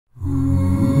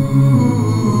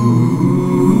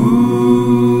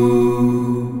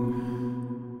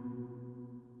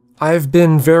I've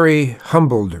been very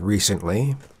humbled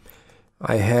recently.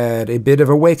 I had a bit of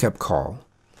a wake-up call.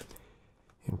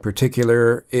 In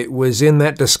particular, it was in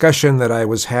that discussion that I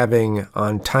was having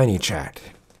on TinyChat.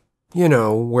 You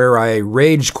know, where I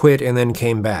rage quit and then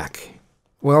came back.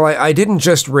 Well, I didn't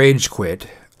just rage quit.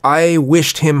 I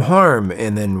wished him harm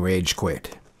and then rage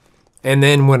quit. And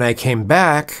then when I came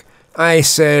back, I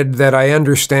said that I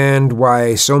understand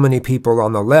why so many people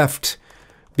on the left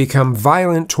become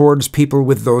violent towards people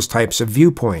with those types of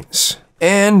viewpoints.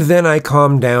 And then I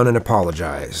calmed down and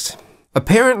apologized.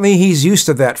 Apparently he's used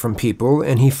to that from people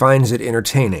and he finds it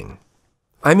entertaining.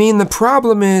 I mean, the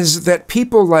problem is that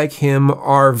people like him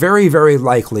are very, very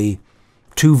likely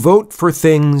to vote for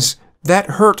things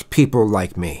that hurt people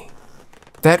like me,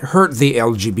 that hurt the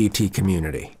LGBT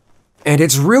community. And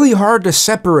it's really hard to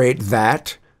separate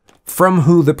that from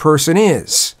who the person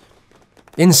is.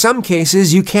 In some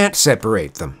cases, you can't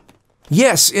separate them.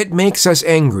 Yes, it makes us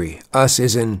angry, us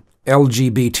as in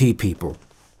LGBT people,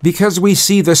 because we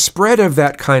see the spread of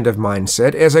that kind of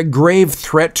mindset as a grave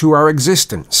threat to our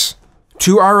existence,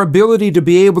 to our ability to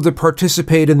be able to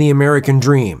participate in the American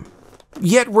dream.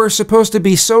 Yet we're supposed to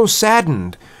be so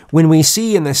saddened when we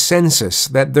see in the census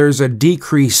that there's a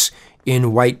decrease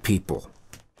in white people.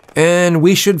 And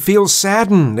we should feel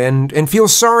saddened and feel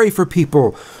sorry for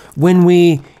people when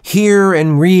we hear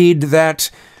and read that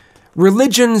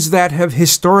religions that have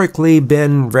historically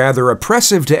been rather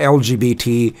oppressive to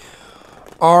LGBT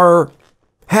are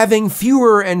having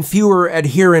fewer and fewer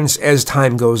adherents as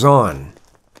time goes on.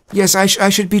 Yes, I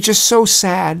should be just so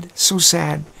sad, so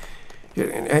sad.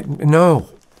 No.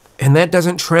 And that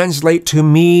doesn't translate to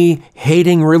me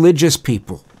hating religious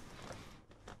people.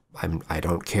 I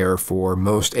don't care for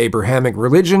most Abrahamic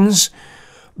religions,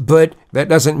 but that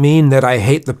doesn't mean that I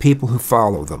hate the people who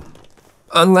follow them.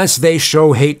 Unless they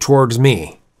show hate towards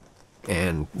me.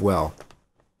 And, well,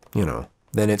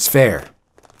 then it's fair.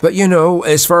 But,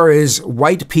 as far as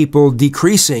white people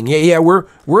decreasing,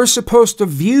 we're supposed to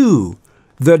view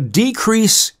the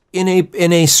decrease in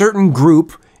a certain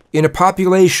group, in a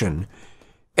population,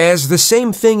 as the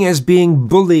same thing as being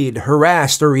bullied,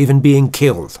 harassed, or even being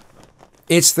killed.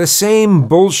 It's the same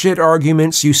bullshit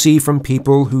arguments you see from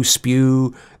people who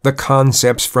spew the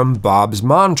concepts from Bob's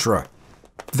mantra.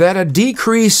 That a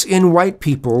decrease in white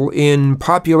people in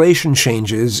population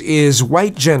changes is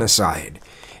white genocide.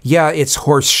 Yeah, it's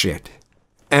horse shit.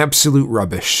 Absolute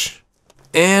rubbish.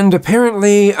 And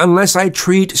apparently, unless I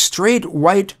treat straight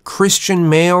white Christian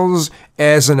males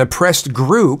as an oppressed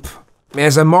group,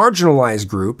 as a marginalized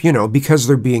group, because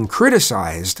they're being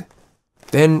criticized,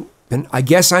 then I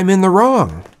guess I'm in the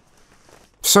wrong.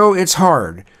 So it's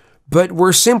hard, but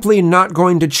we're simply not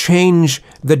going to change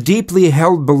the deeply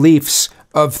held beliefs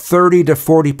of 30 to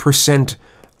 40%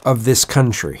 of this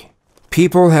country.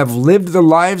 People have lived the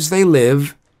lives they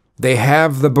live, they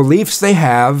have the beliefs they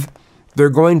have, they're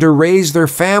going to raise their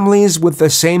families with the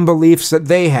same beliefs that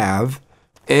they have,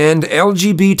 and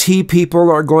LGBT people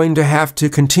are going to have to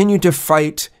continue to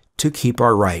fight to keep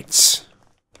our rights.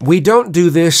 We don't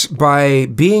do this by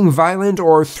being violent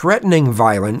or threatening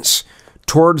violence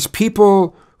towards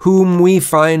people whom we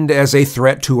find as a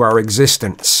threat to our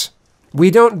existence. We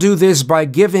don't do this by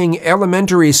giving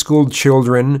elementary school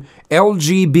children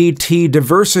LGBT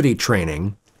diversity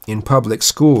training in public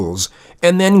schools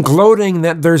and then gloating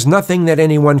that there's nothing that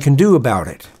anyone can do about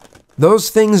it. Those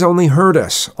things only hurt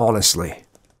us, honestly.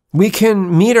 We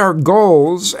can meet our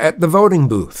goals at the voting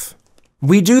booth.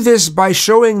 We do this by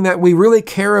showing that we really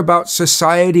care about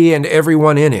society and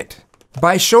everyone in it.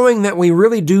 By showing that we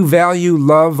really do value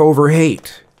love over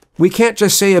hate. We can't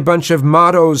just say a bunch of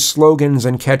mottos, slogans,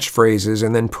 and catchphrases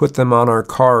and then put them on our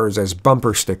cars as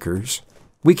bumper stickers.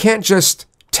 We can't just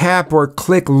tap or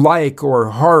click like or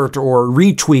heart or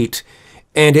retweet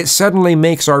and it suddenly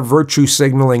makes our virtue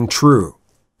signaling true.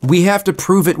 We have to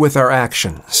prove it with our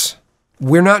actions.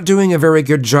 We're not doing a very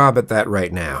good job at that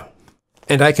right now.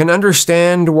 And I can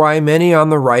understand why many on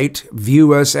the right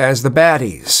view us as the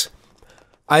baddies.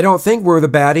 I don't think we're the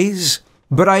baddies,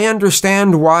 but I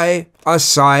understand why a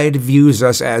side views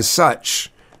us as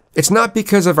such. It's not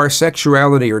because of our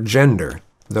sexuality or gender,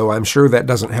 though I'm sure that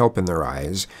doesn't help in their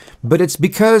eyes, but it's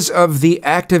because of the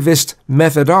activist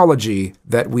methodology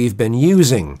that we've been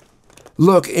using.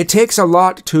 Look, it takes a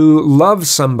lot to love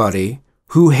somebody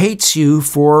who hates you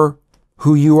for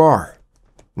who you are.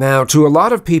 Now, to a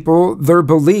lot of people, their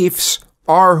beliefs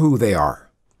are who they are.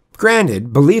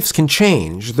 Granted, beliefs can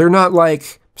change. They're not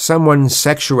like someone's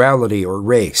sexuality or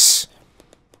race.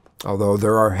 Although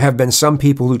there have been some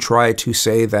people who try to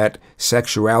say that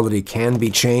sexuality can be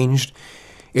changed.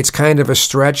 It's kind of a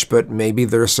stretch, but maybe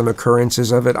there's some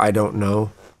occurrences of it. I don't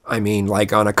know. I mean,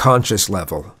 like on a conscious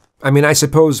level. I mean, I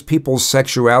suppose people's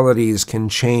sexualities can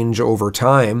change over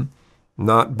time,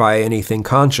 not by anything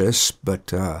conscious,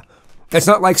 but it's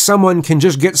not like someone can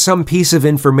just get some piece of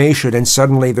information and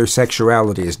suddenly their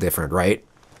sexuality is different, right?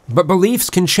 But beliefs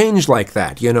can change like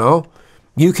that, you know?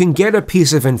 You can get a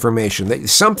piece of information,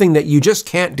 something that you just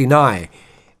can't deny,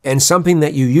 and something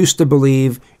that you used to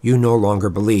believe, you no longer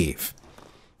believe.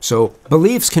 So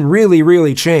beliefs can really,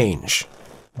 really change.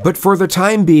 But for the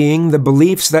time being, the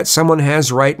beliefs that someone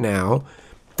has right now,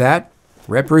 that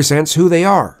represents who they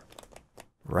are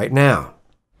right now.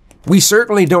 We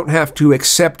certainly don't have to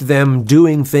accept them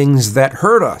doing things that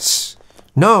hurt us.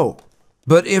 No.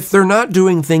 But if they're not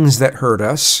doing things that hurt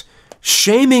us,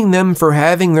 shaming them for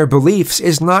having their beliefs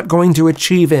is not going to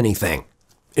achieve anything.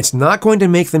 It's not going to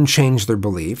make them change their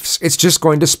beliefs. It's just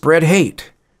going to spread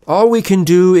hate. All we can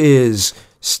do is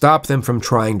stop them from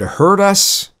trying to hurt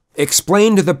us,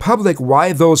 explain to the public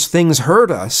why those things hurt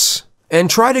us, and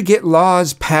try to get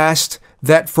laws passed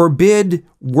that forbid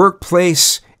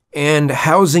workplace and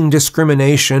housing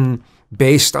discrimination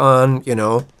based on,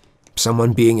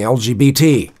 someone being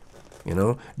LGBT.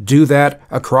 Do that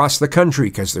across the country,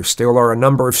 because there still are a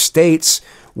number of states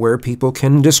where people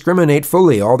can discriminate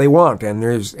fully all they want,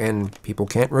 and people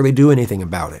can't really do anything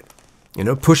about it.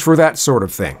 Push for that sort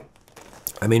of thing.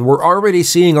 I mean, we're already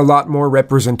seeing a lot more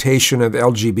representation of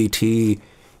LGBT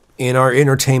in our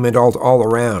entertainment all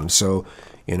around. So,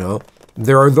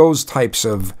 there are those types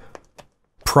of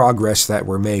progress that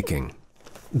we're making.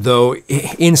 Though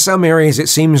in some areas it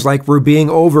seems like we're being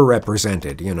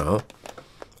overrepresented,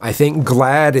 I think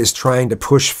GLAAD is trying to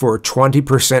push for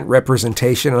 20%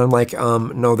 representation. And I'm like,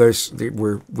 no,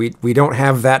 we don't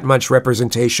have that much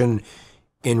representation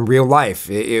in real life.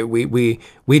 We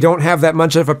don't have that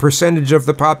much of a percentage of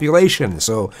the population.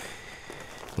 So,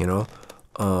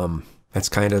 that's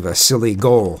kind of a silly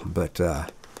goal. But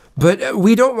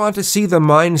we don't want to see the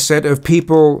mindset of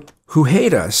people who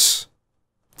hate us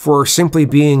for simply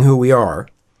being who we are.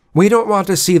 We don't want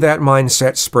to see that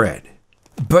mindset spread.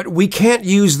 But we can't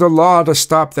use the law to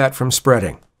stop that from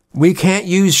spreading. We can't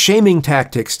use shaming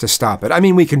tactics to stop it. I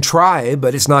mean, we can try,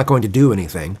 but it's not going to do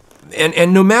anything.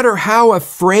 And no matter how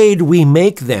afraid we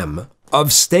make them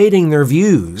of stating their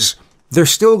views, they're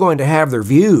still going to have their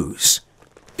views.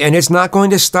 And it's not going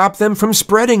to stop them from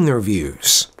spreading their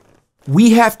views.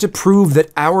 We have to prove that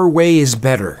our way is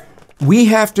better. We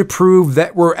have to prove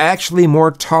that we're actually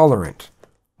more tolerant,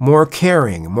 more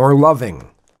caring, more loving,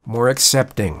 more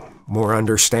accepting, more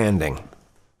understanding,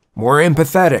 more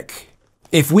empathetic.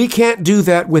 If we can't do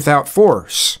that without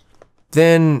force,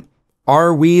 then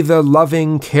are we the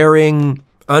loving, caring,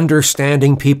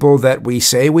 understanding people that we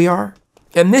say we are?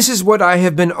 And this is what I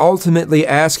have been ultimately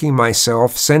asking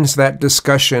myself since that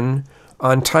discussion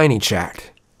on TinyChat.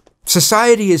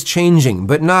 Society is changing,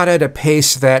 but not at a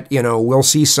pace that, we'll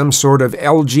see some sort of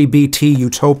LGBT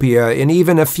utopia in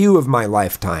even a few of my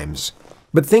lifetimes.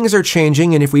 But things are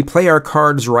changing, and if we play our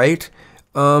cards right,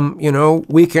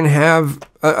 we can have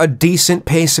a decent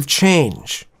pace of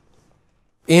change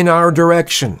in our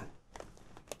direction.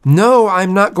 No,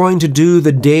 I'm not going to do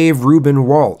the Dave Rubin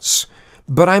waltz,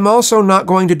 but I'm also not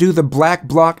going to do the Black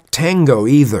Bloc tango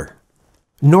either,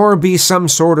 nor be some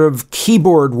sort of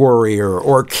keyboard warrior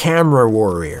or camera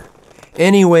warrior.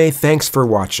 Anyway, thanks for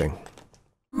watching.